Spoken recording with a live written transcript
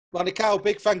Well, Nikau,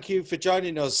 big thank you for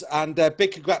joining us, and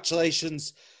big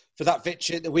congratulations for that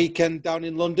victory at the weekend down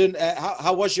in London.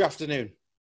 How was your afternoon?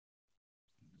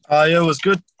 Yeah, it was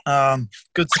good.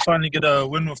 Good to finally get a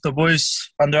win with the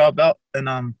boys under our belt,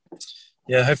 and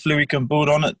yeah, hopefully we can build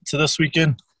on it to this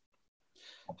weekend.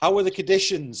 How were the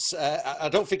conditions? I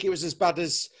don't think it was as bad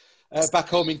as back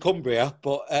home in Cumbria,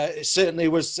 but it certainly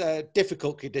was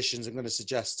difficult conditions, I'm going to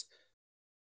suggest.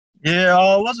 Yeah,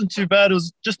 it wasn't too bad. It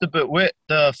was just a bit wet.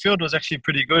 The field was actually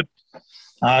pretty good.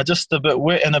 Just a bit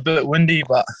wet and a bit windy,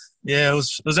 but yeah, it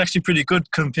was actually pretty good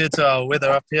compared to our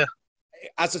weather up here.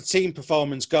 As a team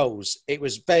performance goes, it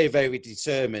was very, very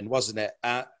determined, wasn't it?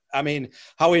 I mean,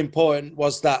 how important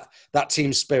was that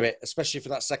team spirit, especially for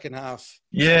that second half?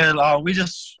 Yeah,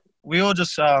 we all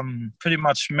just pretty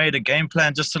much made a game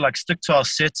plan just to like stick to our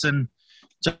sets and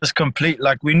just complete.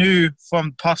 Like we knew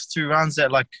from past two rounds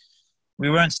that like we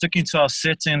weren't sticking to our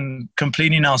sets and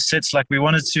completing our sets like we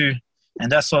wanted to,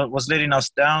 and that's what was letting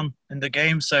us down in the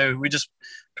game. So we just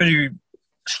pretty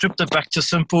stripped it back to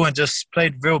simple and just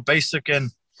played real basic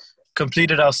and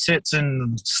completed our sets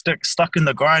and stuck in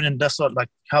the grind, and that's what like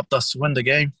helped us win the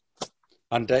game.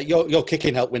 And your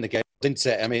kicking helped win the game, didn't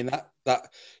it? I mean, that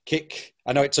kick,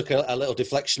 I know it took a little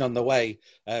deflection on the way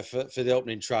for the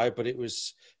opening try, but it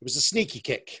was a sneaky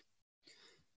kick.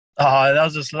 That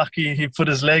was just lucky. He put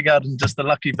his leg out and just a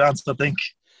lucky bounce, I think.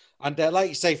 And like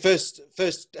you say, first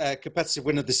competitive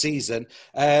win of the season.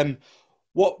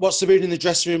 What's the mood in the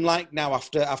dressing room like now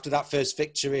after that first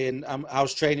victory, and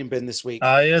how's training been this week?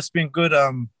 Yeah, it's been good.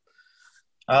 A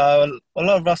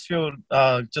lot of us feel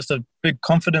just a big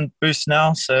confident boost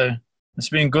now, so it's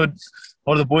been good.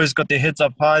 All the boys got their heads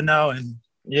up high now, and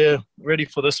yeah, ready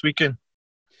for this weekend.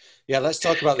 Yeah, let's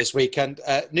talk about this weekend.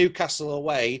 Newcastle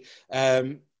away.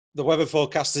 The weather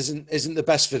forecast isn't the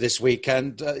best for this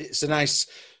weekend. It's a nice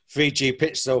 3G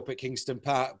pitch though up at Kingston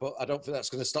Park, but I don't think that's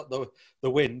going to stop the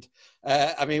wind.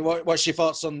 I mean, what's your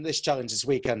thoughts on this challenge this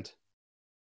weekend?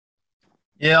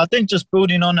 Yeah, I think just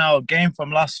building on our game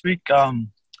from last week,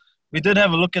 we did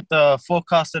have a look at the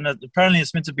forecast, and apparently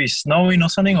it's meant to be snowing or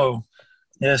something.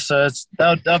 So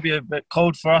that'll be a bit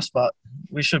cold for us, but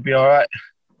we should be all right.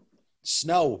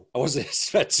 Snow? I wasn't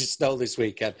expecting snow this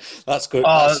weekend. That's good.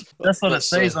 That's what it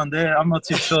says on there. I'm not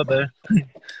too sure though.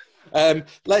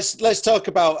 Let's talk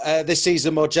about this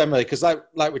season more generally, because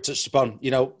like we touched upon,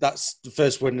 that's the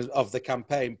first win of the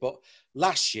campaign. But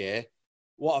last year,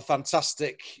 what a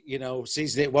fantastic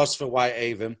season it was for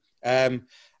Whitehaven.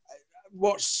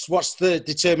 What's the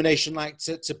determination like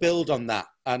to build on that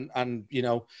and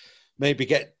maybe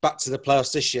get back to the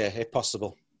playoffs this year if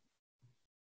possible?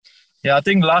 Yeah, I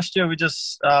think last year we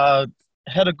just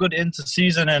had a good end to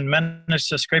season and managed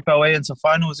to scrape our way into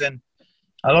finals, and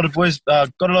a lot of boys got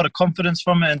a lot of confidence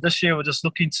from it. And this year we're just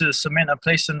looking to cement a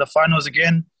place in the finals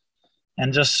again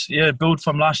and just build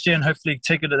from last year and hopefully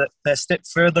take it that step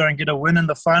further and get a win in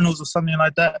the finals or something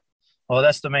like that. Well,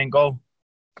 that's the main goal.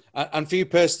 And for you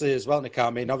personally as well, Nikau, I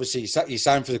mean, obviously you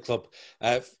signed for the club.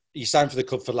 You signed for the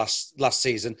club for last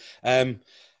season.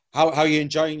 How are you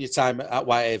enjoying your time at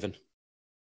Whitehaven?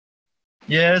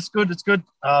 Yeah, it's good. It's good.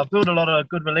 Built a lot of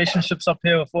good relationships up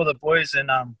here with all the boys, and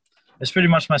it's pretty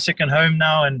much my second home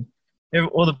now. And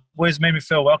all the boys made me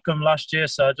feel welcome last year,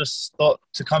 so I just thought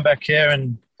to come back here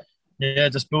and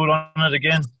just build on it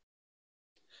again.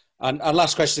 And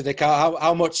last question, Nick,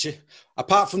 how much,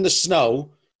 apart from the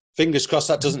snow, fingers crossed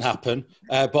that doesn't happen,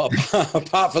 but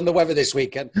apart from the weather this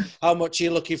weekend, how much are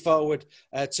you looking forward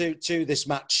to this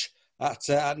match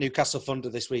at Newcastle Thunder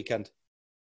this weekend?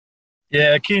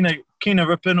 Yeah, keen to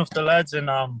rip in with the lads and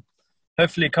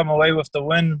hopefully come away with the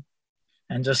win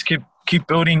and just keep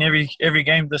building every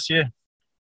game this year.